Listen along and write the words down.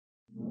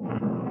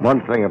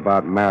One thing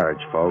about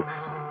marriage, folks.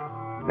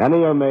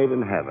 Many are made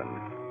in heaven,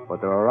 but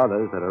there are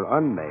others that are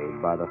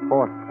unmade by the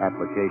fourth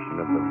application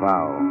of the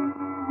vow,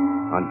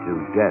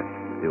 unto death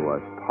do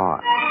us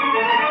part.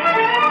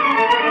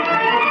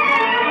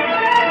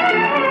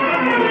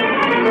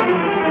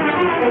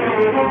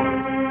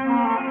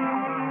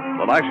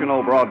 The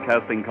National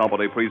Broadcasting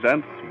Company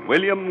presents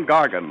William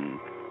Gargan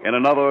in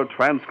another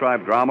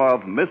transcribed drama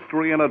of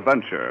mystery and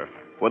adventure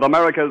with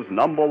America's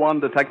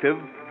 #1 detective,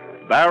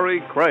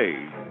 Barrie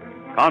Craig,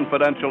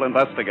 confidential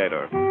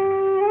investigator.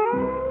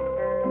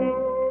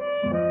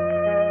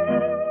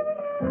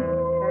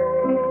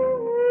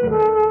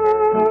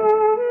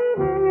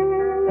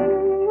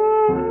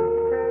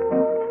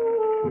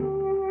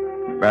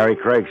 Barrie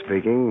Craig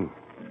speaking.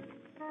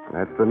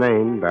 That's the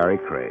name, Barrie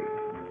Craig.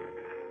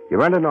 You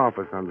rent an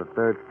office on the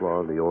 3rd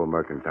floor of the old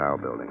Mercantile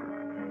building.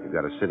 You've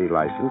got a city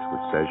license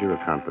which says you're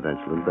a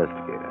confidential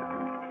investigator.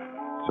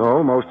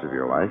 So, most of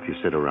your life, you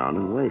sit around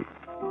and wait.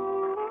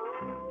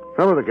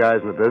 Some of the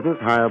guys in the business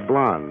hire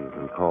blondes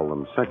and call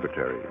them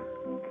secretaries.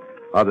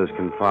 Others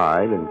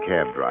confide in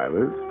cab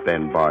drivers,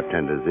 bend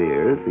bartenders'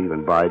 ears,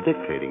 even buy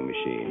dictating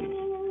machines.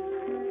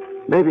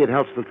 Maybe it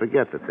helps them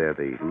forget that they're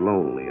the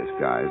loneliest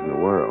guys in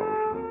the world,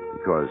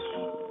 because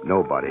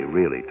nobody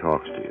really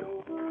talks to you.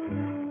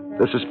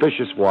 The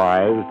suspicious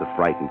wives, the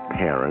frightened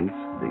parents,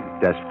 the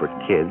desperate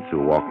kids who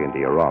walk into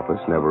your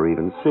office never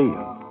even see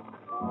you.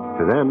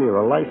 To them, you're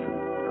a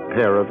license, a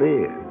pair of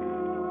ears,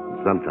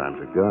 and sometimes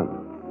a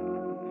gun.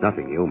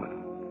 Nothing human.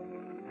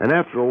 And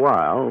after a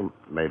while,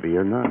 maybe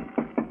you're not.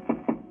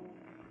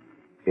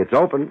 It's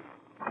open.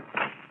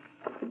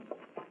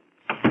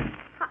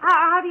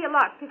 How do you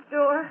lock this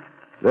door?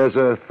 There's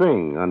a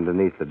thing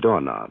underneath the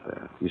doorknob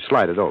there. You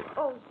slide it over.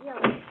 Oh,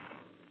 yeah.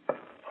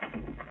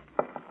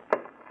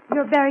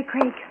 You're Barrie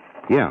Craig.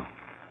 Yeah.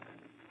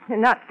 You're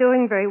not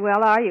doing very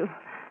well, are you?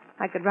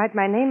 I could write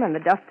my name on the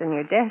dust on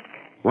your desk.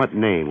 What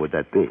name would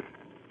that be?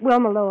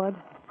 Wilma Lord.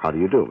 How do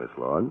you do, Miss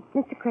Lord?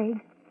 Mr.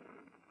 Craig,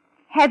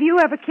 have you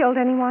ever killed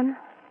anyone?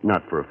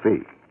 Not for a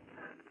fee.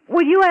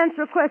 Will you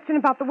answer a question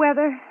about the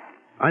weather?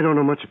 I don't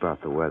know much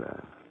about the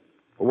weather.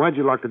 Why'd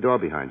you lock the door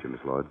behind you,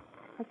 Miss Lord?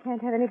 I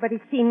can't have anybody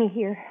see me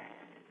here.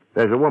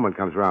 There's a woman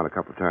comes around a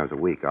couple of times a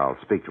week. I'll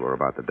speak to her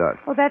about the dust.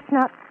 Oh, that's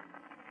not...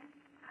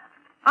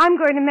 I'm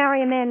going to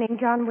marry a man named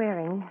John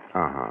Waring.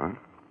 Uh-huh.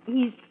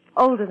 He's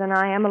older than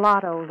I am, a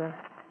lot older.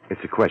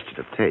 It's a question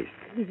of taste.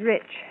 He's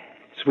rich.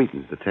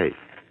 Sweetens the taste.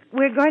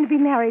 We're going to be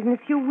married in a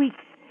few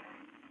weeks.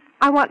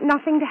 I want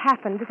nothing to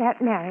happen to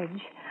that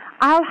marriage.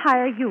 I'll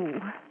hire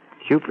you.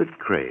 Cupid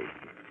Craig,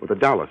 with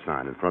a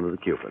 $sign in front of the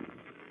Cupid.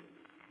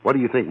 What do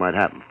you think might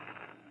happen?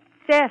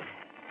 Death.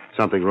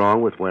 Something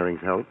wrong with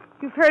Waring's health?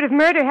 You've heard of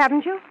murder,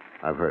 haven't you?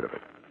 I've heard of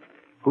it.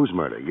 Whose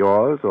murder,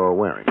 yours or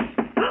Waring's?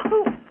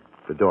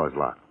 The door's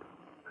locked.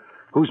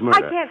 Whose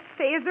murder? I can't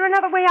stay. Is there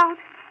another way out?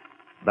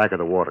 Back of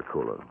the water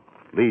cooler.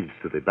 Leads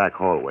to the back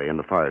hallway and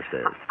the fire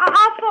stairs.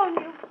 I'll phone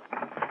you.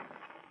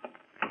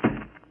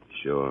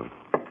 Sure.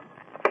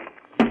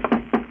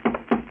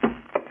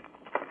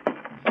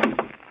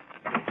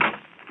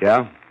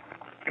 Yeah?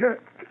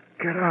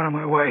 Get out of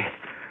my way.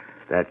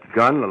 That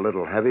gun a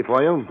little heavy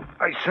for you?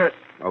 I said...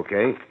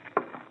 Okay.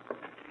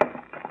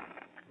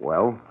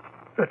 Well?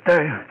 The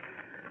dame.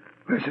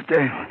 Where's the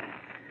dame?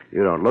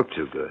 You don't look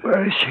too good.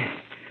 Where is she?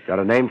 Got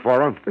a name for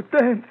her? The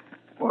dame.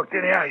 Walked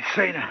in here, I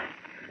seen her.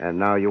 And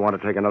now you want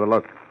to take another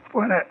look?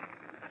 Want to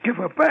give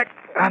her back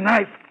a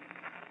knife.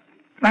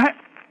 Knife?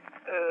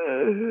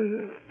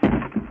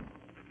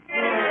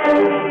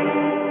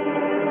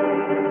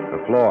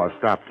 The floor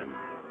stopped him.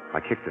 I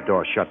kicked the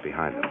door shut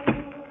behind him.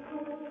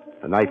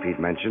 The knife he'd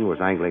mentioned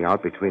was angling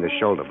out between his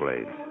shoulder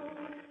blades.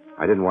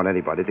 I didn't want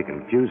anybody to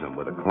confuse him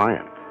with a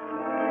client.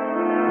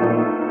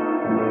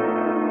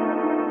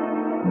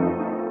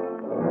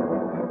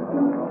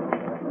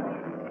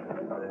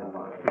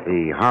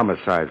 The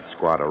homicide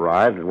squad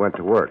arrived and went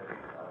to work.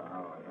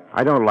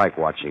 I don't like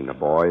watching the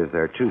boys.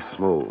 They're too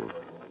smooth.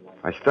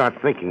 I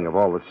start thinking of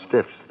all the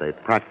stiffs they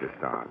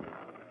practiced on.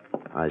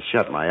 I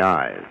shut my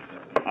eyes.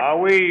 Are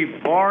we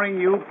boring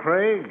you,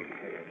 Craig?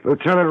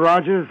 Lieutenant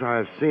Rogers,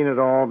 I've seen it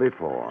all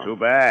before. Too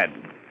bad.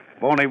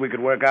 If only we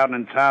could work out an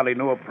entirely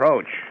new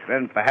approach.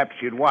 Then perhaps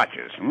you'd watch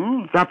us,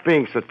 Stop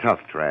being so tough,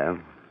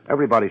 Trav.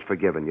 Everybody's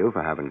forgiven you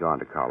for having gone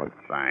to college.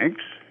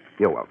 Thanks.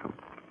 You're welcome.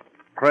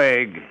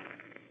 Craig,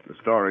 the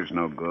story's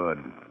no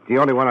good. The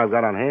only one I've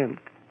got on hand.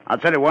 I'll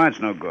tell you why it's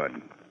no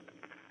good.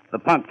 The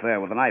punk there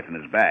with the knife in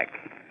his back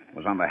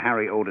was on the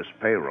Harry Otis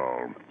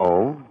payroll.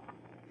 Oh?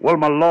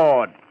 Wilma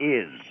Lord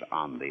is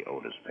on the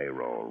Otis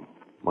payroll.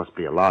 Must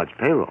be a large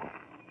payroll.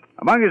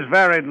 Among his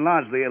varied and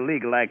largely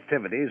illegal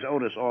activities,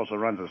 Otis also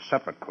runs a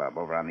supper club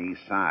over on the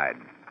east side.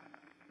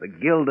 The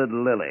Gilded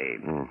Lily.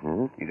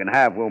 Mm-hmm. You can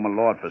have Wilma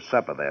Lord for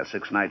supper there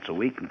 6 nights a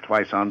week and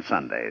twice on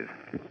Sundays.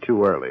 It's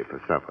too early for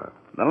supper.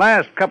 The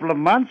last couple of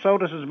months,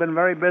 Otis has been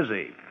very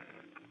busy.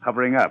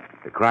 Covering up.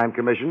 The Crime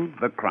Commission?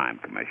 The Crime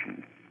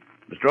Commission.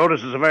 Mr.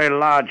 Otis is a very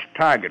large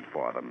target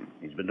for them.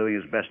 He's been doing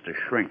his best to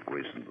shrink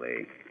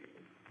recently.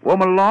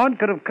 Wilma Lord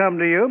could have come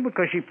to you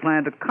because she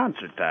planned to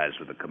concertize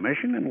with the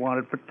commission and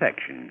wanted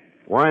protection.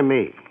 Why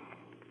me?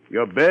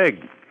 You're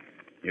big.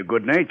 You're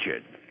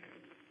good-natured.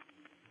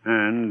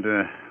 And,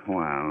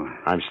 well...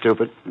 I'm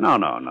stupid? No.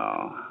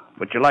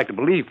 But you like to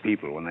believe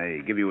people when they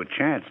give you a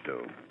chance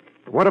to.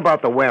 What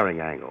about the Waring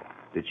angle?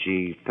 Did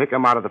she pick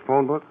him out of the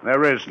phone book?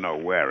 There is no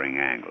Waring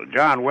angle.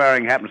 John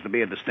Waring happens to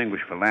be a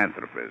distinguished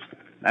philanthropist.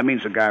 That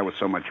means a guy with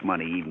so much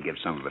money he even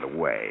gives some of it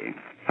away.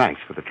 Thanks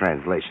for the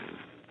translation.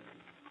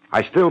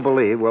 I still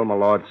believe Wilma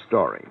Lord's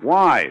story.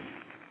 Why?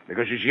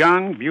 Because she's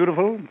young,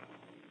 beautiful?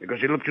 Because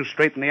she looked you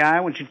straight in the eye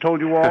when she told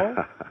you all?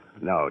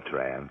 No,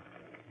 Trav.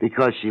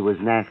 Because she was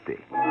nasty.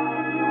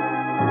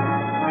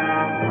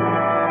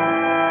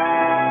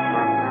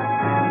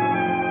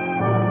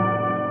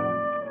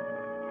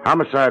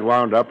 Homicide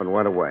wound up and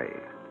went away.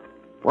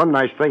 One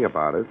nice thing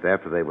about it,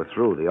 after they were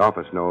through, the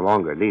office no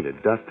longer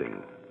needed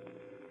dusting.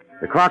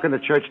 The clock in the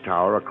church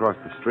tower across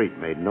the street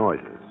made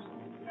noises.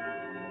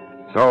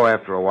 So,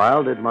 after a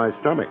while, did my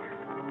stomach.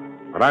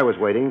 But I was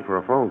waiting for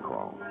a phone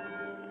call.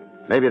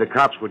 Maybe the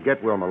cops would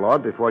get Wilma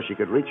Lord before she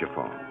could reach a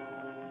phone.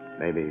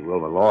 Maybe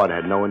Wilma Lord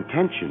had no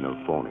intention of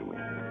phoning me.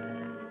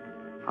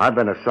 I've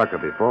been a sucker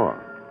before.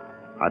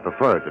 I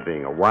prefer it to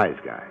being a wise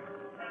guy.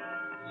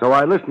 So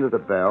I listened to the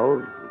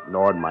bell,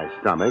 ignored my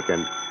stomach,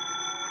 and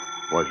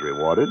was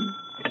rewarded.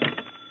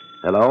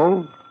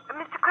 Hello?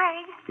 Mr.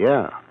 Craig?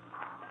 Yeah,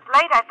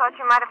 Late, I thought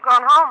you might have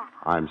gone home.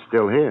 I'm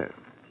still here.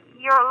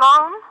 You're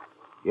alone?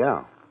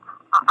 Yeah,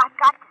 I've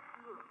got to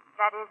see you.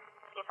 That is,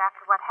 if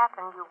after what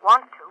happened you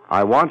want to.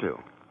 I want to.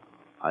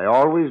 I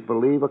always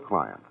believe a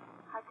client.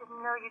 I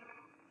didn't know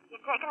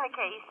you'd taken the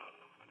case.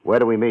 Where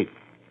do we meet?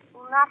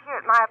 Well, not here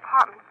at my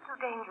apartment. It's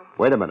too dangerous.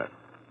 Wait a minute.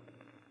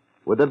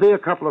 Would there be a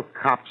couple of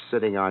cops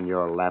sitting on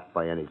your lap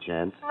by any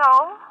chance?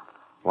 No.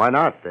 Why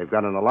not? They've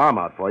got an alarm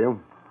out for you.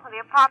 Well, the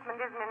apartment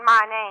isn't in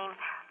my name.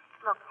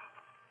 Look,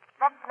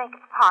 let's make it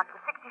park, the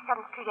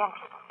 67th Street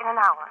entrance, in an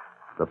hour.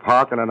 The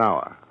park in an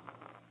hour.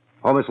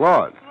 Oh, Miss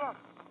Lord. Yes.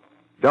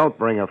 Don't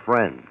bring a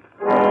friend.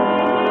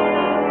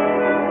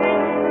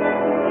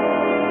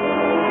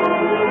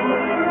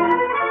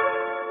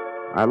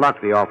 I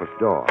locked the office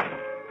door.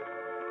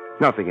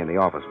 Nothing in the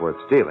office worth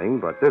stealing,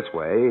 but this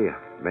way,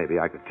 maybe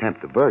I could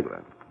tempt a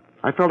burglar.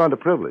 I felt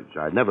underprivileged.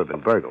 I'd never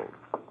been burgled.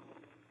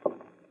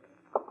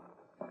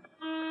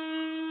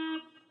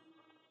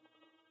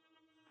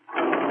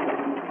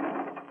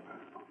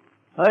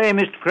 Hey,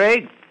 Mr.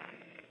 Craig.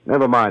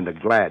 Never mind the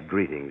glad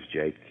greetings,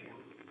 Jake.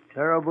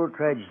 Terrible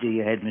tragedy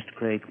you had, Mr.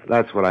 Craig.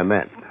 That's what I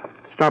meant.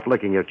 Stop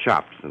licking your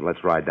chops and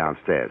let's ride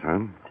downstairs, huh?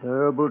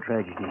 Terrible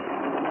tragedy.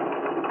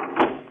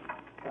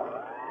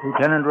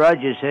 Lieutenant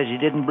Rogers says he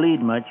didn't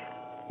bleed much.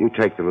 You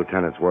take the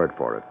lieutenant's word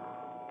for it.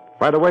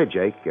 By the way,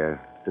 Jake,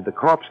 did the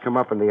corpse come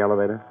up in the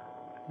elevator?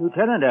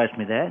 Lieutenant asked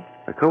me that.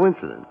 A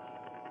coincidence.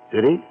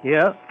 Did he?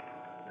 Yeah.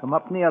 Come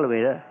up in the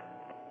elevator.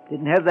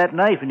 Didn't have that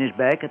knife in his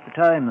back at the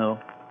time, though.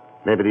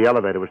 Maybe the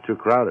elevator was too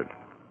crowded.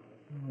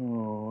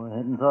 Oh, I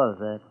hadn't thought of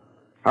that.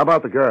 How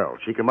about the girl?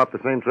 She come up the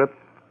same trip?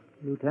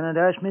 Lieutenant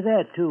asked me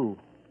that, too.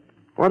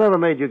 Whatever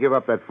made you give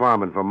up that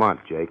farm in Vermont,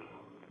 Jake?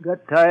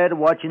 Got tired of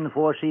watching the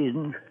Four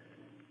Seasons.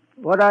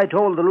 What I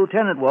told the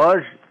lieutenant was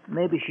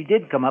maybe she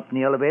did come up in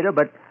the elevator,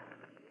 but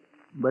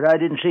I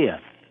didn't see her.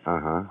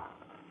 Uh-huh.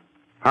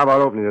 How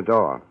about opening the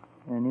door?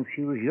 And if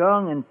she was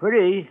young and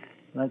pretty,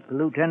 like the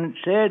lieutenant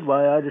said,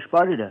 why, I'd have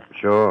spotted her.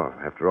 Sure,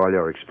 after all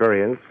your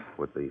experience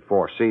with the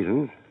Four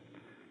Seasons.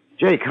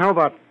 Jake, how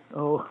about...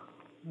 Oh,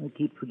 I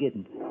keep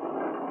forgetting.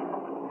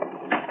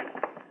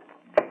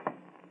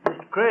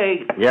 Mr. Craig,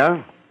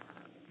 Yeah?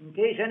 in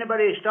case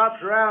anybody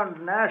stops around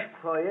and asks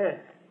for you,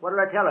 what'll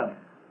I tell them?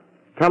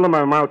 Tell them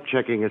I'm out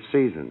checking a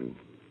season.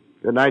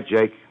 Good night,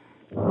 Jake.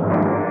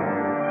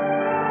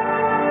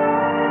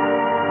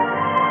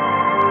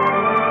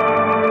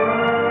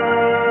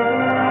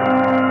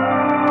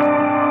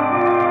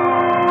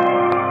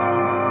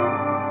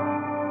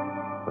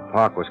 The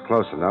park was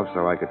close enough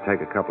so I could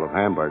take a couple of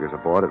hamburgers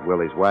aboard at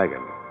Willie's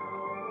wagon.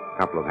 A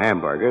couple of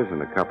hamburgers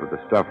and a cup of the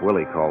stuff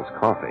Willie calls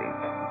coffee.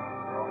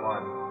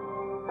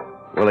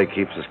 Willie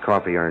keeps his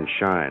coffee urn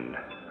shined.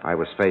 I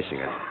was facing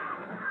it.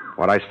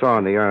 What I saw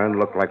in the urn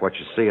looked like what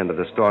you see in the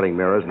distorting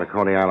mirrors in the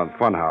Coney Island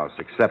funhouse,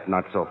 except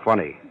not so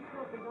funny.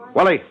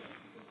 Willie!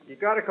 You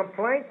got a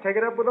complaint? Take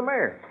it up with the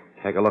mayor.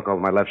 Take a look over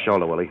my left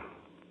shoulder, Willie.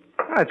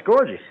 Oh, it's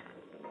gorgeous.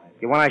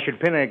 You want I should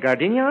pin a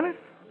gardenia on it?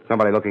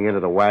 Somebody looking into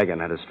the wagon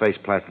had his face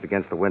plastered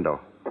against the window.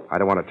 I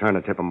don't want to turn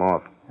and tip him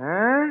off.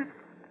 Huh?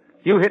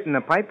 You hitting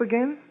the pipe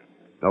again?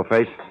 No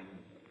face?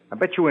 I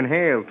bet you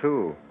inhaled,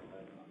 too.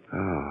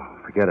 Oh,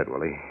 forget it,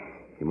 Willie.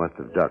 He must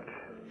have ducked.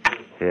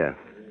 Here.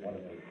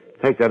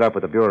 Take that up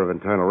with the Bureau of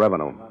Internal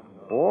Revenue.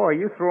 Boy,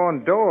 you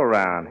throwing dough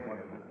around.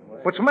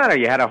 What's the matter?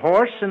 You had a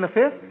horse in the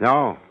fifth?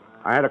 No,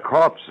 I had a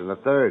corpse in the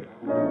third.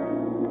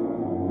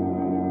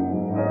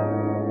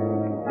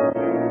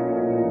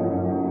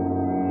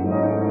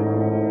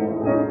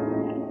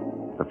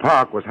 The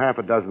park was half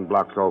a dozen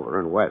blocks over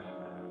and west.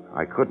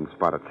 I couldn't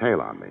spot a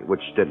tail on me,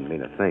 which didn't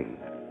mean a thing.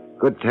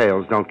 Good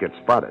tails don't get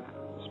spotted,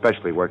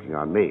 especially working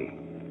on me.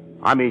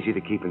 I'm easy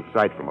to keep in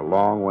sight from a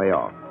long way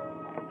off.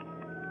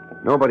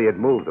 Nobody had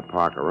moved the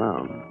park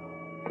around.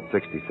 The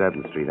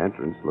 67th Street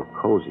entrance looked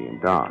cozy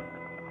and dark.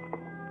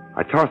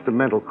 I tossed a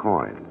mental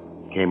coin,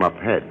 came up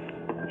heads,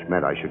 which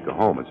meant I should go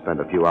home and spend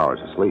a few hours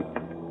asleep.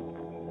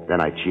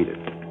 Then I cheated.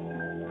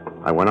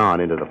 I went on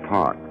into the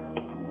park.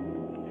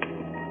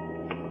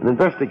 An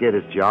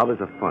investigator's job is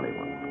a funny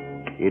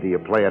one. Either you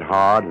play it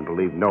hard and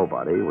believe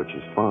nobody, which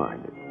is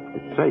fine.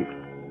 It's safe.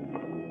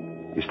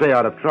 You stay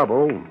out of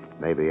trouble.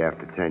 Maybe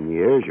after 10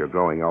 years, you're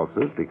growing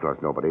ulcers because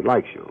nobody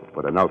likes you,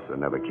 but an ulcer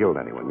never killed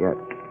anyone yet.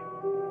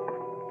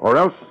 Or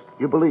else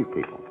you believe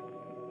people.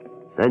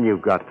 Then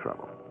you've got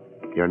trouble.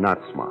 You're not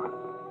smart.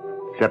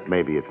 Except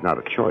maybe it's not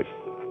a choice.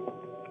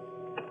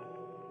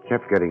 It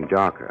kept getting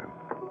darker.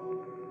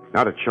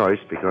 Not a choice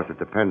because it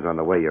depends on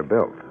the way you're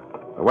built.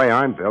 The way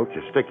I'm built,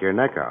 you stick your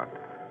neck out.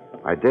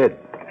 I did.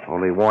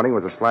 Only warning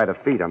was a slide of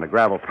feet on the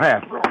gravel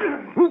path.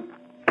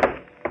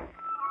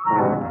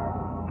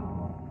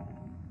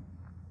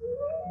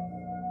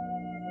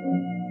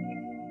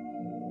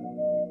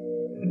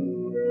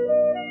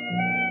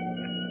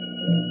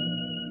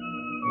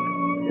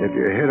 If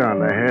you're hit on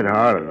the head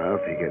hard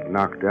enough, you get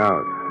knocked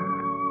out.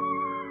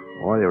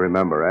 All you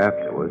remember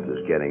afterwards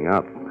is getting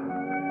up.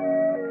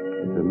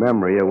 It's a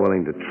memory you're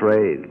willing to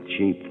trade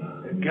cheap.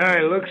 The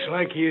guy looks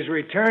like he is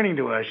returning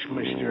to us,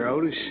 Mr.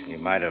 Otis. He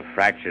might have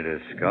fractured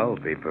his skull,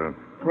 Peeper.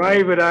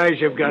 Private eyes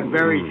have got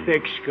very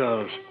thick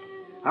skulls.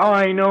 All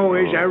I know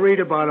is I read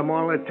about them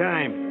all the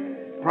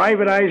time.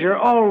 Private eyes are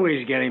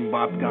always getting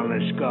bopped on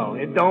the skull.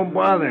 It don't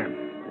bother him.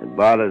 It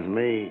bothers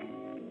me.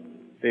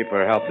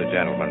 Peeper, help the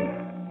gentleman.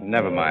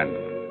 Never mind.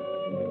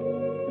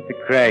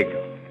 Mr. Craig.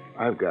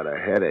 I've got a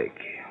headache.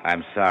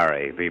 I'm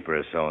sorry Peeper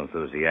is so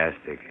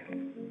enthusiastic.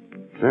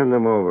 Send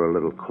him over a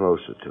little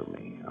closer to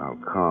me. I'll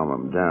calm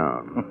him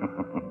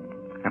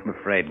down. I'm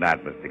afraid not,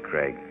 Mr.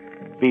 Craig.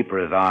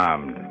 Peeper is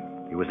armed.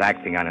 He was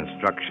acting on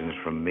instructions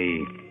from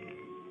me.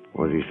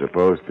 Was he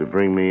supposed to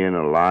bring me in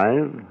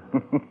alive?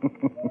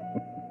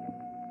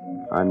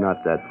 I'm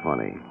not that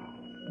funny.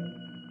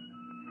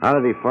 How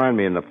did he find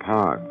me in the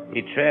park?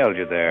 He trailed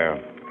you there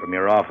from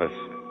your office.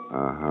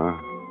 Uh-huh.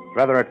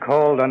 Rather a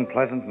cold,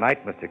 unpleasant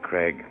night, Mr.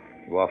 Craig.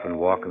 You often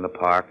walk in the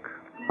park.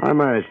 I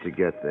managed to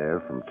get there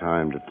from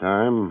time to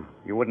time.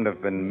 You wouldn't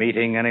have been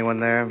meeting anyone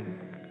there?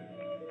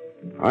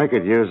 I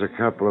could use a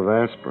couple of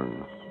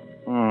aspirins.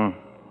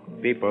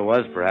 Peeper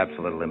was perhaps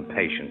a little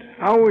impatient.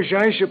 How was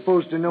I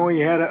supposed to know he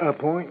had an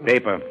appointment?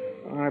 Peeper.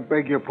 I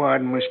beg your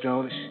pardon, Mr.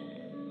 Otis.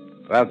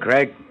 Well,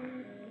 Craig?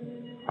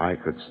 I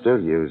could still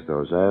use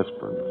those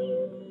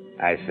aspirins.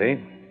 I see.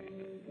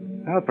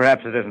 Well,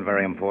 perhaps it isn't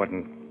very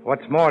important.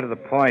 What's more to the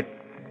point,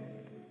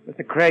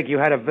 Mr. Craig, you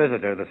had a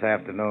visitor this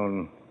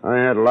afternoon. I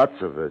had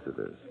lots of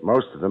visitors,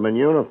 most of them in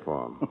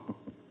uniform.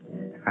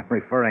 I'm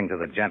referring to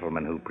the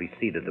gentleman who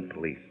preceded the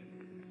police.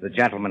 The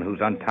gentleman whose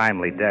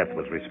untimely death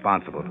was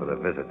responsible for the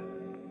visit.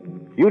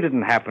 You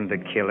didn't happen to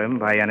kill him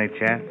by any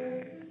chance?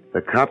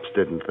 The cops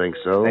didn't think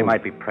so. They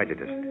might be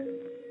prejudiced.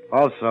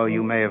 Also,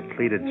 you may have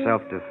pleaded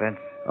self-defense.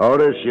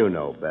 Otis, you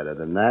know better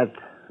than that.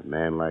 A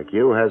man like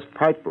you has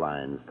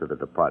pipelines to the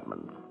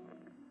department.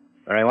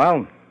 Very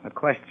well. A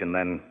question,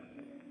 then.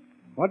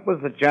 What was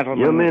the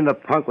gentleman... You mean the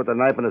punk with the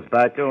knife in his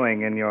back?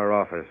 ...doing in your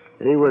office?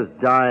 He was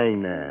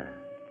dying there.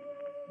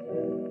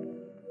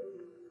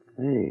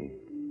 Hey,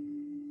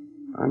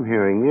 I'm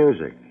hearing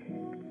music.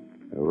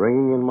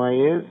 Ringing in my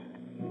ears?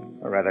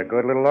 A rather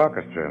good little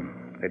orchestra.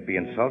 They'd be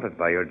insulted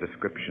by your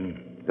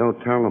description. Don't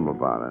tell them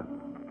about it.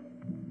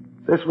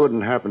 This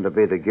wouldn't happen to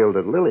be the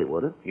Gilded Lily,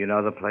 would it? You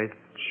know the place?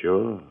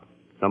 Sure.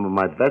 Some of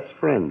my best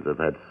friends have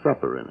had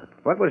supper in it.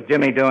 What was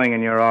Jimmy doing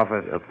in your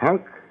office? A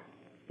punk?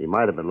 He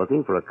might have been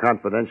looking for a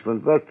confidential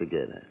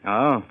investigator.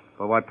 Oh?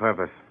 For what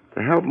purpose?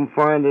 To help him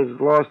find his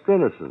lost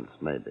innocence,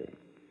 maybe.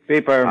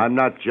 Peeper. I'm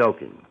not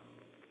joking.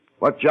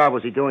 What job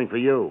was he doing for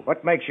you?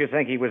 What makes you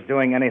think he was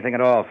doing anything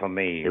at all for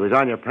me? He was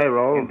on your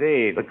payroll.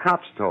 Indeed. The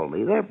cops told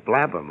me. They're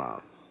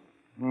blabbermouths.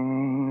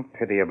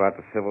 Pity about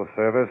the civil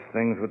service.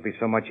 Things would be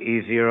so much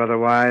easier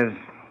otherwise.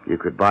 You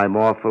could buy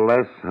more for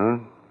less, huh?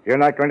 You're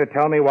not going to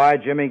tell me why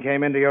Jimmy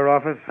came into your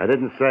office? I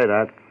didn't say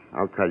that.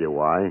 I'll tell you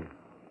why.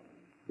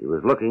 He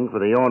was looking for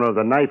the owner of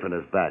the knife in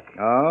his back.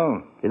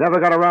 Oh? He never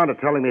got around to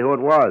telling me who it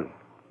was.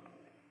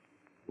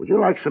 Would you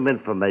like some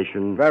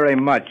information? Very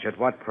much. At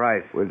what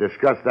price? We'll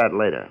discuss that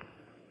later.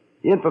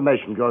 The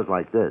information goes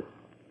like this.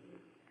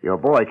 Your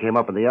boy came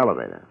up in the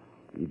elevator.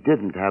 He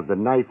didn't have the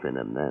knife in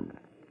him then.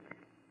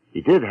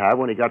 He did have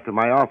when he got to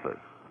my office.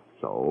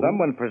 So...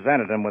 Someone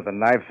presented him with a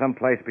knife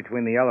someplace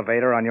between the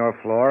elevator on your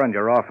floor and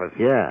your office.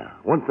 Yeah.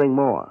 One thing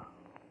more.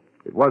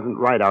 It wasn't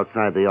right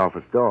outside the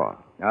office door.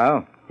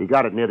 Oh? He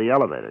got it near the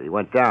elevator. He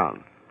went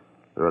down.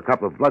 There were a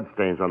couple of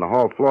bloodstains on the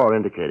hall floor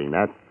indicating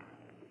that.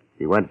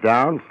 He went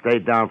down,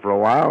 stayed down for a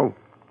while,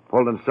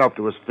 pulled himself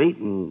to his feet,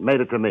 and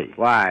made it to me.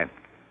 Why?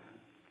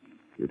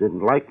 You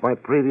didn't like my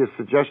previous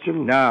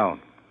suggestion? No.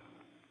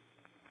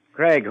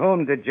 Craig,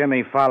 whom did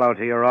Jimmy follow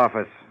to your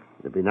office?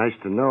 It'd be nice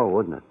to know,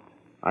 wouldn't it?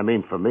 I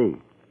mean, for me.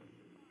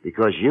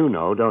 Because you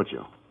know, don't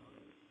you?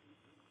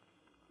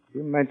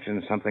 You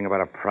mentioned something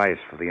about a price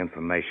for the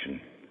information.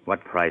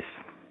 What price?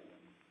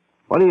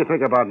 What do you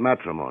think about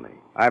matrimony?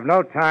 I've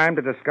no time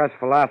to discuss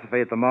philosophy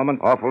at the moment.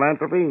 Or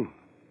philanthropy?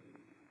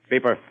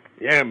 Beeper.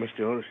 Yeah,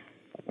 Mr. Otis.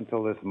 Up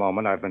until this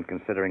moment, I've been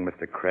considering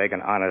Mr. Craig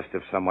an honest,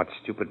 if somewhat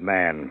stupid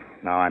man.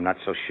 Now I'm not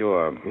so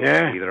sure.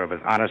 Yeah? Either of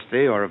his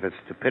honesty or of his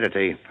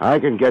stupidity. I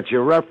can get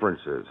you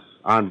references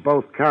on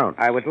both counts.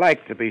 I would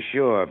like to be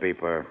sure,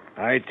 Beeper.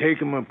 I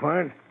take him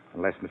apart?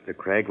 Unless Mr.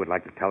 Craig would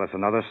like to tell us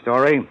another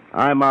story.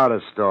 I'm out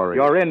of stories.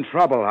 You're in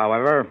trouble,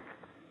 however.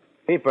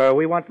 Beeper,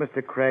 we want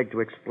Mr. Craig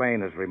to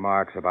explain his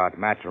remarks about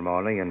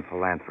matrimony and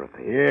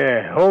philanthropy.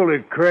 Yeah, hold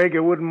it, Craig. I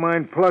wouldn't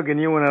mind plugging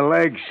you in a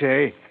leg,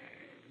 say.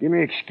 Give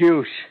me an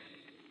excuse.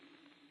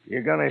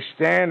 You're gonna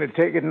stand and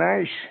take it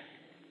nice?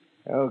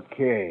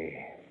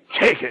 Okay.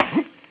 Take it.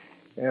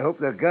 I hope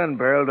the gun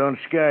barrel don't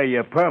scar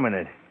you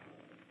permanent.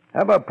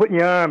 How about putting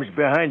your arms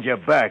behind your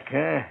back,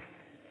 huh?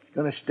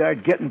 Gonna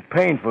start getting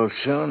painful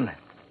soon.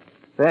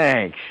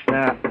 Thanks.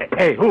 Now,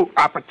 hey, who?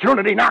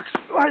 Opportunity knocks.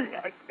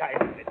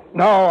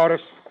 No,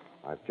 Otis.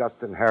 I've just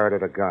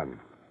inherited a gun.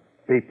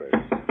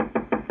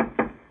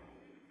 Beepers.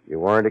 You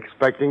weren't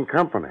expecting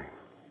company.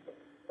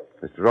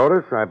 Mr.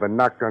 Otis, I've been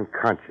knocked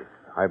unconscious.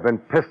 I've been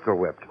pistol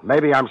whipped.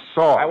 Maybe I'm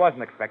sore. I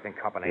wasn't expecting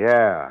company.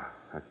 Yeah,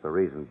 that's the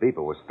reason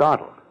Beeper was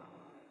startled.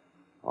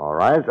 All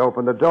right,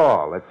 open the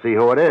door. Let's see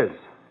who it is.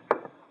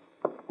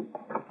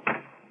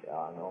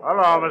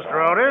 Hello,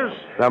 Mr. Otis.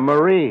 The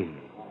Marine.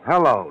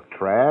 Hello,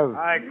 Trav.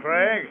 Hi,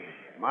 Craig.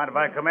 Mind if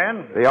I come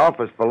in? The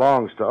office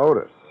belongs to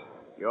Otis.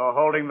 You're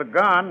holding the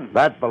gun.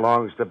 That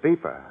belongs to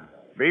Beeper.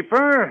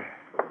 Beeper?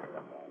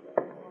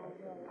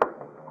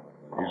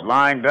 He's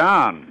lying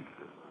down.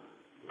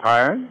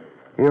 Tired?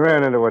 He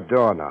ran into a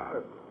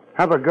doorknob.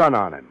 Have a gun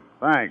on him.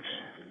 Thanks.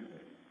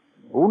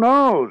 Who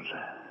knows?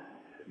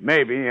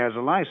 Maybe he has a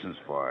license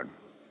for it.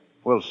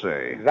 We'll see.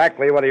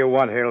 Exactly what do you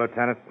want here,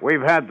 Lieutenant?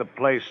 We've had the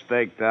place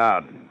staked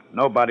out.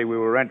 Nobody we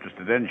were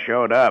interested in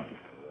showed up.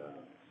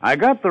 I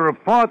got the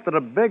report that a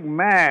big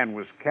man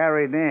was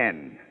carried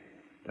in.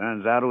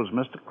 Turns out it was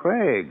Mr.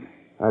 Craig.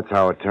 That's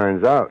how it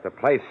turns out. The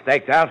place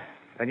staked out?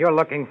 Then you're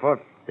looking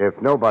for... If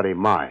nobody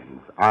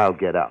minds, I'll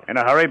get out. In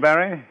a hurry,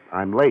 Barrie?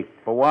 I'm late.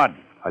 For what?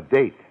 A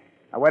date.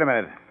 Now, wait a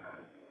minute.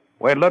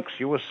 Way it looks,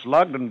 you were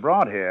slugged and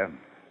brought here.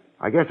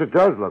 I guess it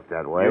does look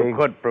that way. You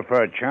could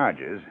prefer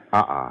charges.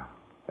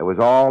 It was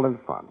all in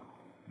fun.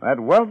 That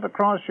welt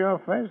across your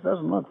face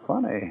doesn't look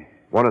funny.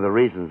 One of the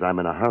reasons I'm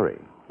in a hurry.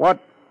 What?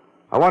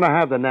 I want to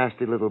have the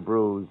nasty little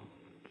bruise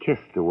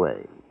kissed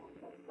away.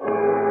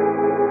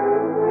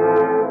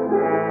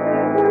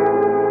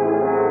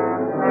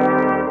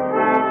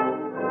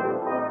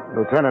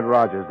 Lieutenant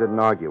Rogers didn't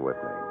argue with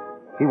me.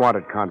 He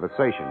wanted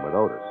conversation with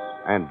Otis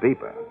and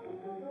Beeper.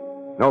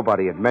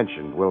 Nobody had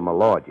mentioned Wilma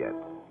Lord yet.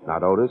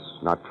 Not Otis,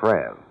 not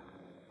Trav.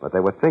 But they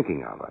were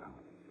thinking of her.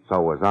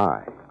 So was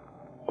I.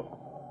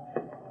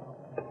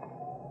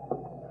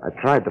 I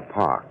tried to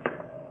park.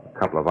 A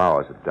couple of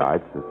hours had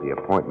died since the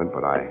appointment,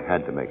 but I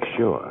had to make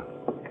sure.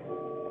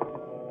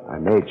 I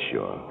made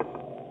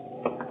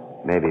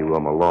sure. Maybe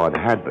Wilma Lord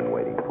had been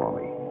waiting for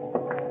me.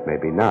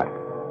 Maybe not.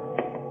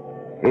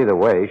 Either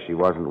way, she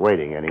wasn't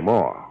waiting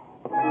anymore.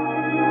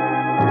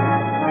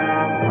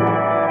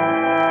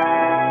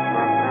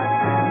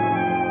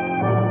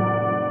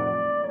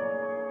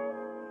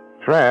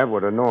 Trav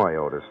would annoy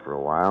Otis for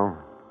a while.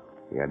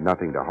 He had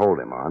nothing to hold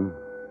him on.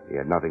 He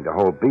had nothing to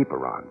hold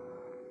Beeper on.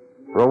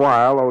 For a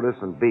while, Otis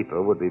and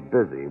Beeper would be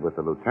busy with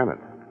the lieutenant.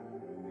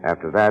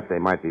 After that, they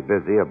might be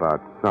busy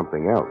about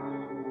something else.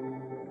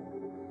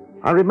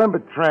 I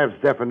remembered Trav's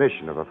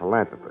definition of a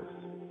philanthropist.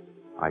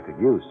 I could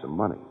use some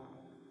money.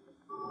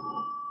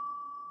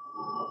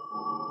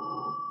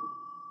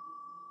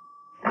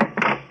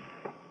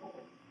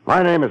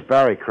 My name is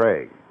Barrie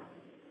Craig.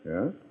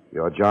 Yes?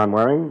 You're John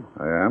Waring?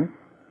 I am.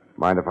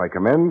 Mind if I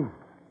come in?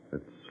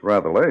 It's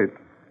rather late.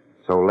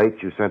 So late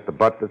you sent the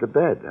butler to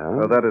bed,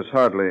 huh? That is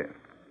hardly...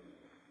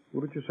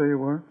 Who did you say you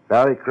were?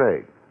 Barrie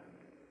Craig.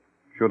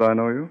 Should I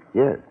know you?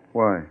 Yes,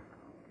 Why?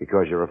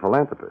 because you're a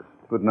philanthropist.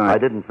 Good night. I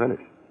didn't finish.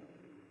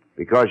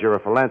 Because you're a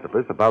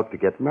philanthropist about to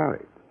get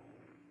married.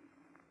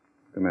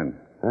 Come in.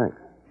 Thanks.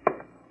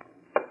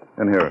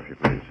 In here, if you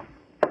please.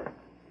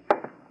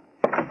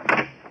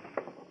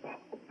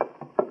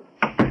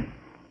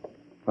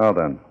 Now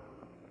then.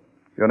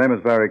 Your name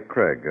is Barrie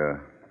Craig.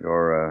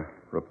 You're a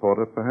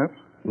reporter, perhaps?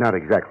 Not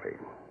exactly.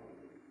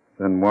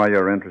 Then why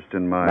your interest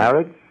in my...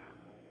 Marriage?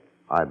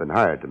 I've been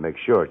hired to make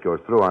sure it goes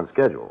through on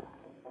schedule.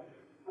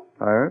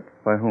 Hired?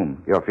 By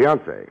whom? Your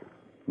fiancée.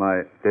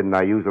 Didn't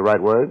I use the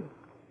right word?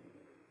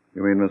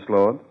 You mean Miss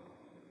Lord?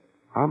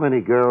 How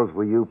many girls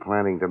were you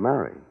planning to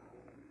marry?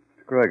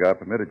 Mr. Craig, I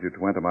permitted you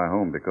to enter my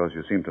home because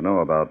you seem to know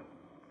about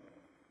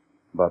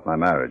my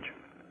marriage.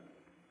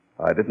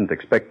 I didn't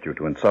expect you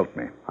to insult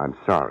me. I'm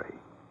sorry.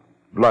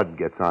 Blood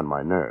gets on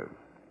my nerves.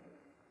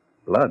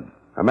 Blood?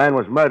 A man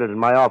was murdered in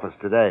my office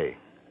today.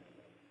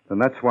 Then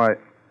that's why...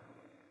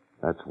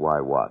 That's why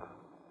what?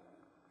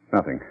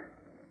 Nothing.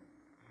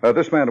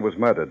 This man who was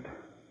murdered,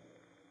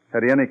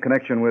 had he any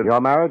connection with...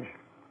 Your marriage?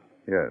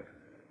 Yes.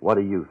 What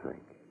do you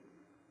think?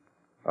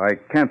 I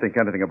can't think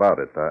anything about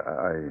it.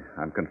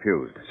 I'm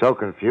confused. So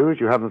confused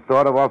you haven't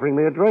thought of offering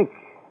me a drink?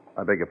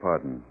 I beg your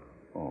pardon.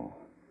 Oh.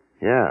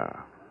 Yeah,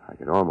 I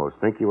could almost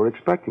think you were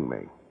expecting me.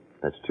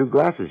 That's 2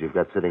 glasses you've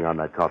got sitting on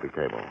that coffee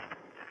table.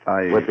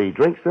 With the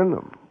drinks in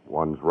them.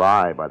 One's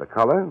rye by the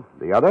color,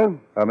 the other?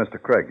 Mr.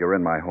 Craig, you're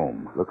in my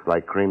home. Looks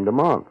like creme de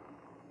menthe.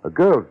 A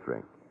girl's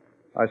drink.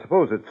 I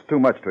suppose it's too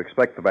much to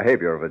expect the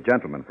behavior of a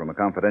gentleman from a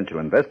confidential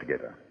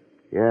investigator.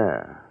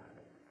 Yeah.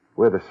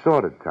 We're the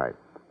sorted type.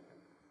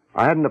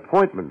 I had an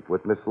appointment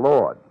with Miss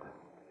Lord.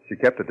 She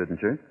kept it, didn't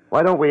she?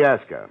 Why don't we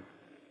ask her?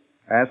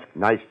 Ask?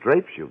 Nice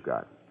drapes you've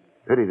got.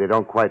 Pity they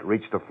don't quite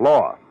reach the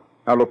floor.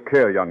 Now, look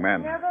here, young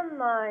man. Never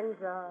mind,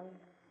 John.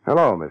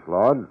 Hello, Miss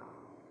Lord.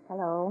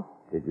 Hello.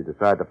 Did you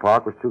decide the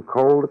park was too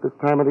cold at this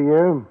time of the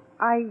year?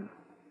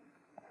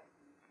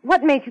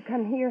 What made you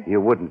come here? You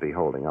wouldn't be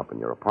holding up in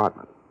your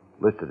apartment,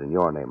 listed in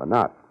your name or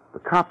not. The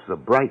cops are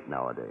bright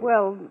nowadays.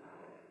 Well,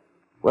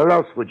 where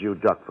else would you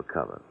duck for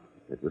cover?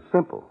 It was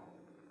simple.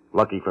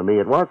 Lucky for me,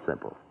 it was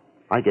simple.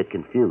 I get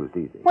confused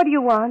easy. what do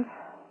you want?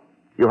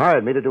 You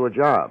hired me to do a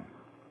job.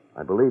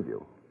 I believe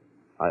you.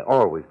 I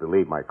always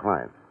believe my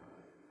clients.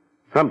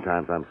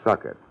 Sometimes I'm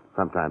suckered,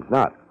 sometimes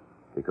not.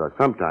 Because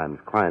sometimes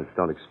clients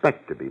don't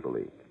expect to be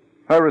believed.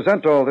 I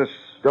resent all this.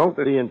 Don't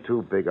be in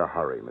too big a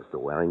hurry,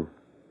 Mr. Waring.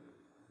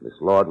 Miss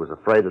Lord was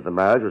afraid that the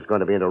marriage was going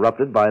to be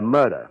interrupted by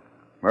murder.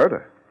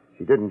 Murder?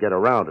 She didn't get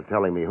around to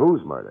telling me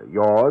whose murder,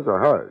 yours or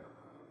hers.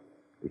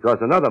 Because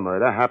another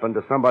murder happened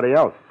to somebody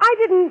else. I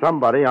didn't...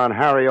 Somebody on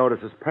Harry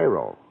Otis's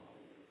payroll.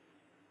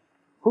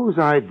 Whose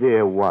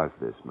idea was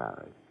this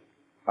marriage?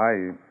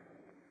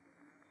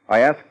 I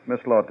asked Miss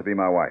Lord to be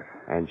my wife.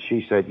 And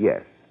she said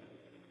yes.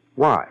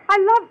 Why? I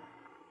love...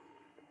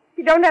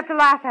 You don't have to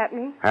laugh at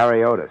me.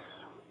 Harry Otis.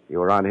 You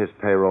were on his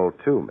payroll,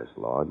 too, Miss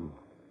Lord.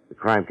 The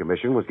Crime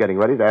Commission was getting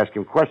ready to ask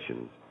him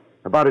questions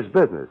about his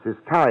business, his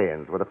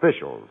tie-ins with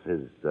officials,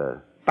 his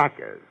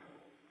backers.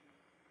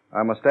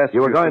 I must ask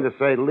you... You were going to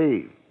say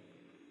leave.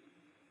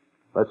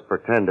 Let's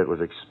pretend it was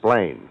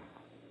explained.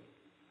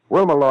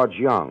 Wilma Lord's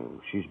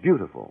young. She's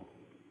beautiful.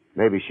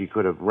 Maybe she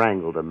could have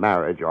wrangled a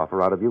marriage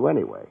offer out of you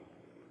anyway.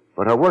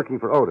 But her working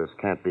for Otis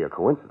can't be a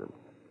coincidence.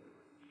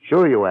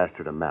 Sure you asked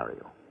her to marry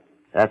you.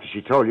 After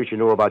she told you she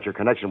knew about your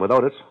connection with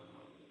Otis.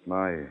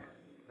 My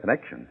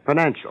connection?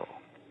 Financial.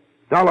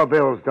 Dollar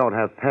bills don't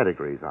have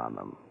pedigrees on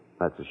them.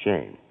 That's a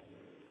shame.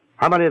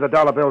 How many of the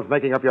dollar bills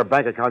making up your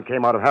bank account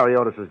came out of Harry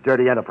Otis's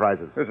dirty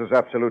enterprises? This is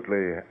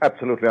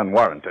absolutely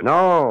unwarranted.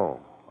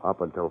 No.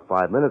 Up until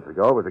 5 minutes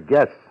ago, it was a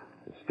guess.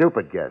 A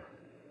stupid guess.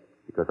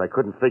 Because I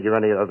couldn't figure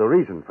any other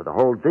reason for the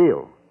whole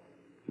deal.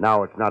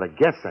 Now it's not a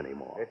guess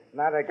anymore. It's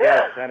not a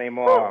guess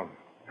anymore.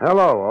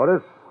 Hello,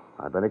 Otis.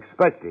 I've been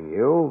expecting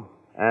you.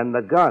 And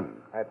the gun.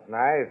 That's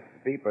nice.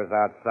 Beeper's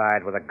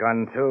outside with a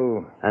gun,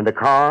 too. And the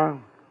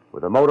car?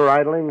 With the motor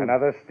idling?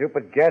 Another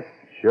stupid guess?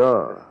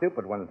 Sure. The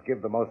stupid ones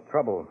give the most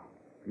trouble.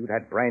 If you'd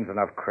had brains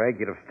enough, Craig,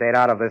 you'd have stayed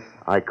out of this.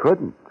 I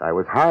couldn't. I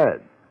was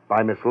hired.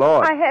 By Miss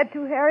Lord. I had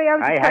to, Harry. I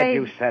was I afraid. had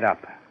you set up.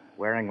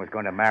 Waring was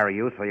going to marry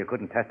you, so you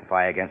couldn't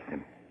testify against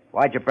him.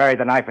 Why'd you bury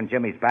the knife in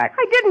Jimmy's back?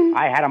 I didn't.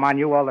 I had him on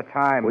you all the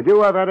time. Would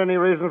you have had any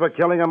reason for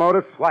killing him,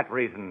 Otis? What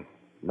reason?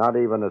 Not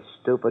even a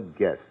stupid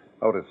guess.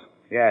 Otis,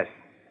 Yes.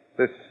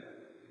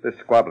 this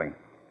squabbling,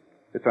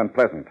 it's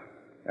unpleasant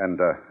and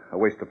a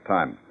waste of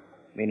time.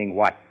 Meaning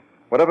what?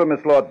 Whatever Miss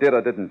Lord did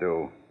or didn't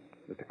do,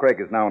 Mr. Craig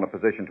is now in a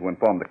position to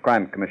inform the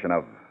Crime Commission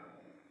of...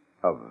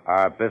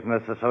 Our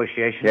business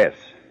association? Yes,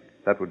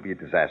 that would be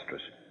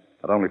disastrous.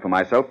 Not only for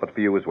myself, but for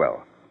you as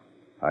well.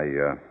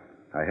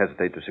 I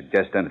hesitate to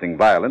suggest anything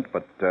violent,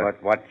 but...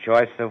 But what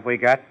choice have we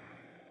got?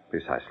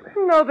 Precisely.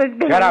 No, there's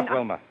been... Shut up,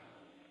 Wilma.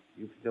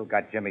 You've still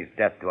got Jimmy's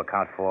death to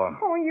account for.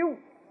 Oh, you...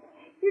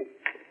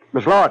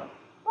 Miss Lord.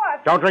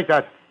 What? Don't drink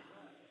that.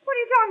 What are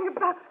you talking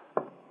about?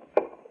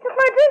 Took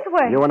my drink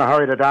away. You in a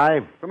hurry to die?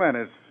 The man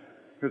is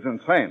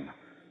insane.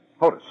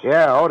 Otis.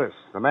 Yeah, Otis.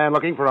 The man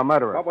looking for a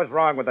murderer. What was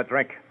wrong with the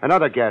drink?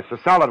 Another guess. A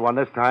solid one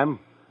this time.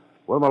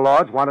 Wilma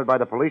Lord's wanted by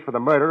the police for the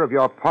murder of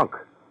your punk.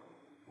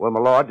 Wilma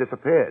Lord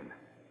disappeared.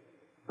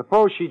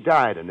 Suppose she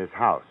died in this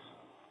house.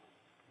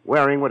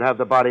 Waring would have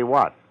the body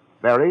what?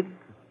 Buried?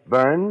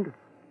 Burned?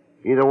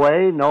 Either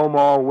way, no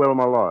more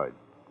Wilma Lord.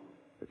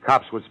 The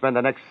cops would spend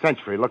the next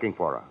century looking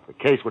for her. The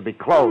case would be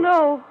closed.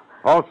 No.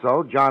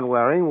 Also, John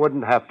Waring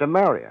wouldn't have to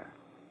marry her.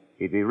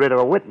 He'd be rid of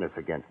a witness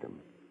against him.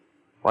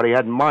 What he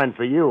had in mind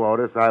for you,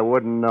 Otis, I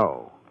wouldn't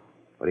know.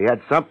 But he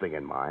had something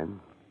in mind.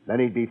 Then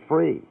he'd be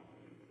free.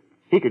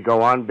 He could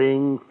go on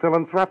being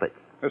philanthropic.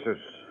 It's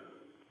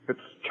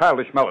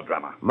childish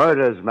melodrama.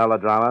 Murder's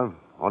melodrama,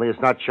 only it's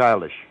not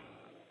childish.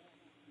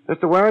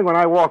 Mr. Waring, when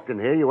I walked in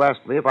here, you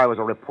asked me if I was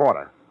a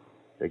reporter.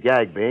 The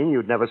gag being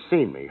you'd never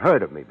seen me,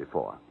 heard of me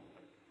before.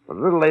 But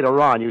a little later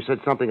on, you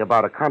said something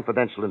about a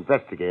confidential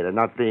investigator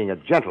not being a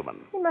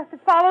gentleman. He must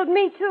have followed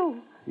me,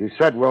 too. You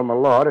said Wilma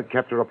Lord had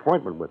kept her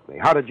appointment with me.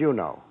 How did you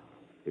know?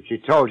 If she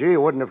told you, you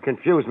wouldn't have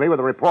confused me with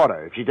a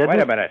reporter. If she didn't...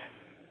 Wait a minute.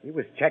 He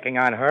was checking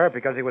on her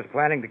because he was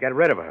planning to get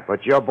rid of her.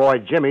 But your boy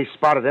Jimmy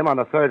spotted him on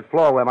the third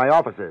floor where my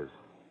office is.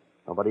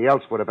 Nobody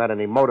else would have had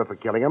any motive for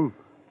killing him.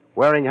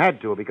 Waring had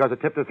to because it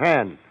tipped his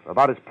hand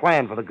about his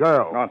plan for the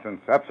girl.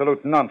 Nonsense.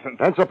 Absolute nonsense.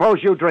 Then suppose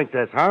you drink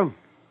this, huh?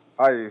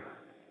 I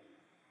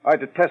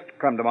detest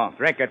creme de menthe.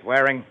 Drink it,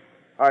 Waring.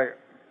 I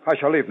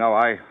shall leave now.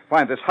 I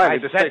find this highly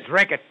I said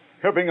drink it.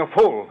 You're being a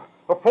fool.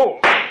 A fool.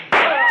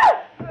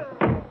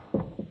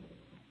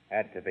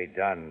 Had to be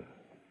done.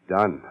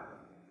 Done.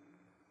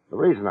 The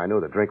reason I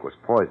knew the drink was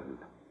poisoned.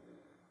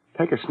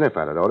 Take a sniff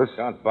at it, Otis.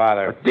 Don't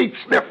bother. A deep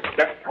sniff.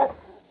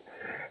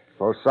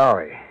 So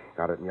sorry.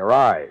 Got it in your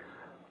eyes.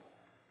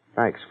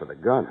 Thanks for the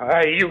gun.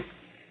 You...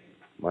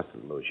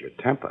 Mustn't lose your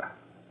temper.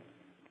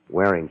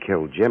 Waring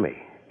killed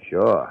Jimmy.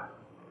 Sure.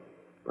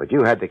 But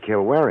you had to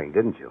kill Waring,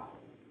 didn't you?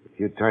 If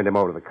you'd turned him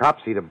over to the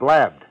cops, he'd have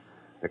blabbed.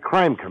 The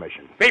crime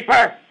commission.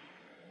 Beeper!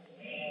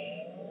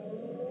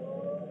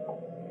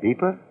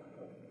 Beeper?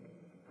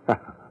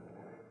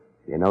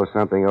 You know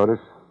something, Otis?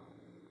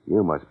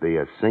 You must be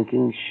a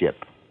sinking ship.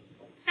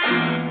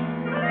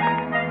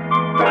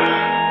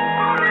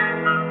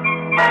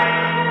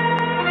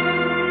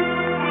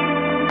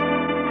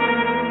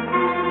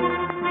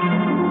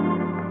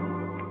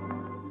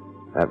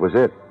 That was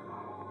it.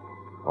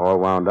 All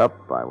wound up,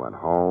 I went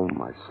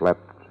home, I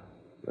slept.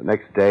 The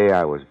next day,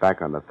 I was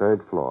back on the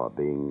third floor,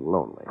 being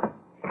lonely.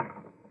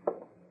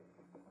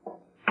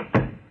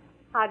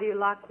 How do you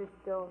lock this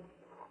door?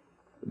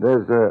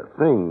 There's a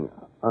thing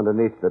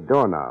underneath the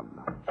doorknob.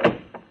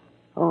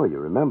 Oh, you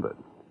remembered.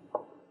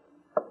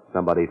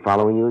 Somebody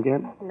following you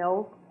again?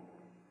 No.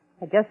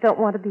 I just don't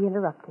want to be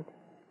interrupted.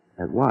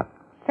 At what?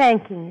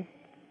 Thanking you.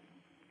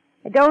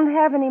 I don't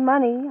have any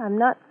money. I'm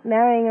not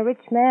marrying a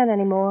rich man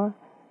anymore.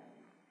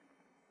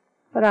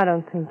 But I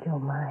don't think you'll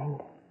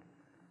mind.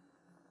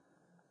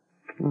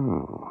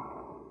 Oh.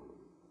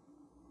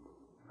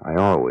 I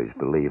always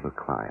believe a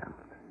client.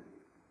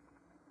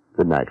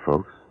 Good night,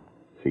 folks.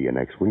 See you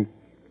next week.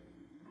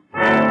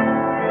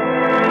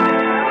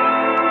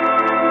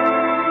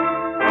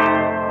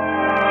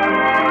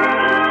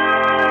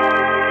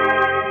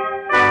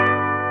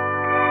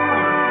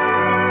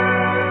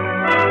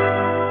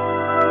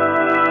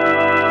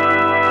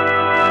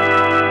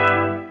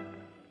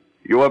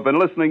 You have been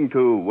listening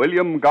to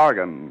William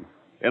Gargan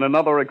in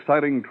another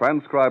exciting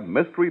transcribed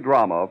mystery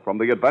drama from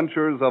the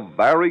adventures of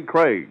Barrie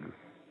Craig,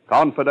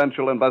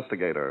 confidential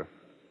investigator.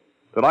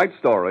 Tonight's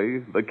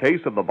story, The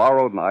Case of the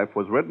Borrowed Knife,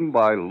 was written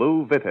by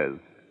Lou Vittes.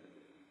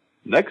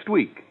 Next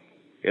week,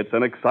 it's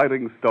an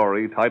exciting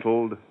story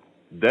titled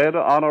Dead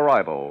on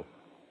Arrival,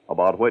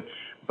 about which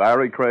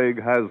Barrie Craig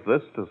has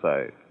this to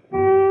say.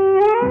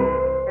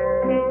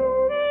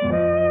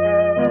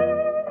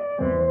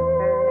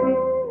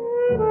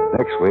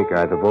 Next week,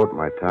 I devote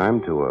my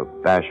time to a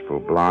bashful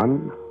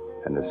blonde,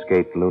 an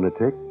escaped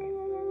lunatic,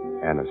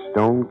 and a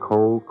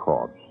stone-cold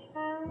corpse.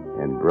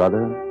 And,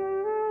 brother,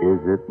 is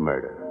it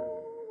murder?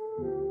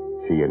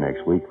 See you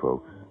next week,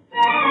 folks.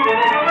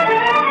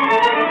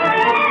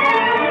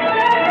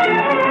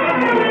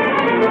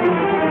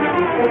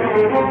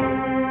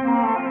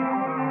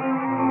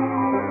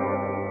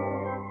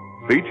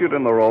 Featured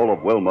in the role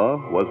of Wilma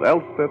was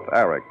Elspeth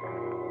Eric.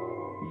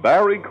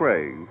 Barrie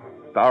Craig,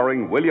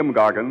 starring William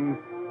Gargan,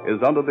 is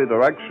under the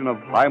direction of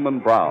Hyman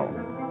Brown.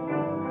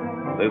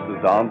 This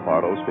is Don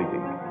Pardo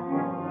speaking.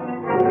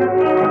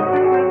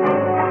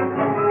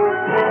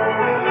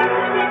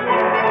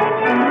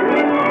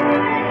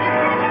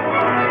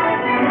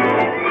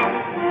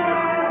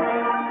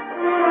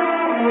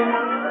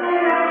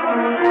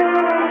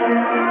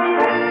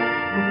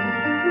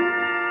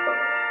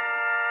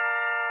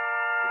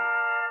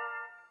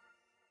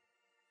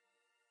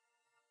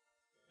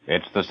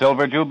 It's the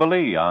Silver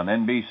Jubilee on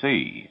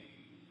NBC.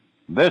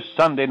 This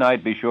Sunday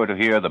night, be sure to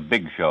hear The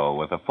Big Show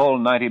with a full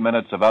 90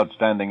 minutes of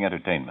outstanding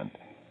entertainment.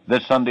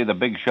 This Sunday, The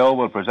Big Show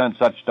will present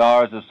such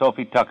stars as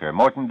Sophie Tucker,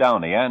 Morton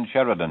Downey, Ann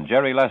Sheridan,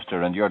 Jerry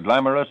Lester, and your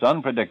glamorous,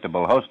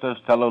 unpredictable hostess,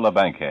 Tallulah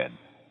Bankhead.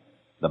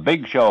 The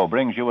Big Show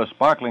brings you a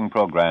sparkling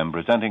program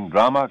presenting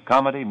drama,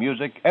 comedy,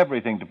 music,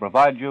 everything to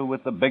provide you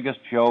with the biggest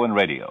show in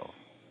radio.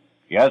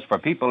 Yes, for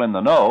people in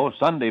the know,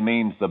 Sunday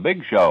means The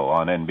Big Show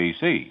on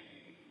NBC.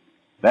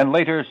 Then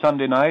later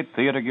Sunday night,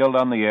 Theater Guild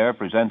on the Air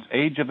presents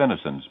Age of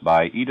Innocence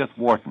by Edith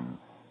Wharton,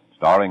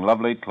 starring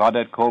lovely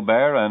Claudette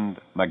Colbert and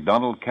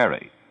MacDonald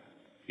Carey.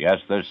 Yes,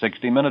 there's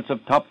 60 minutes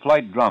of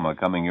top-flight drama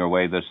coming your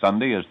way this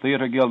Sunday as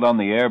Theater Guild on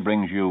the Air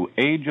brings you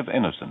Age of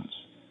Innocence.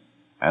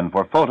 And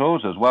for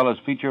photos as well as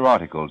feature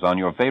articles on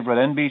your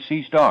favorite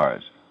NBC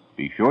stars,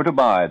 be sure to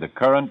buy the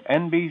current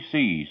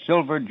NBC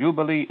Silver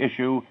Jubilee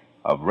issue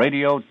of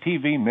Radio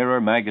TV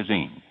Mirror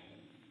magazine.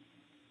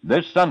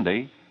 This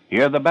Sunday,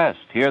 hear the best,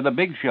 hear The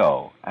Big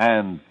Show,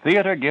 and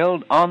Theater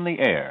Guild on the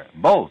Air,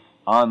 both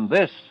on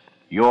this,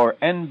 your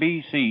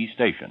NBC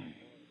station.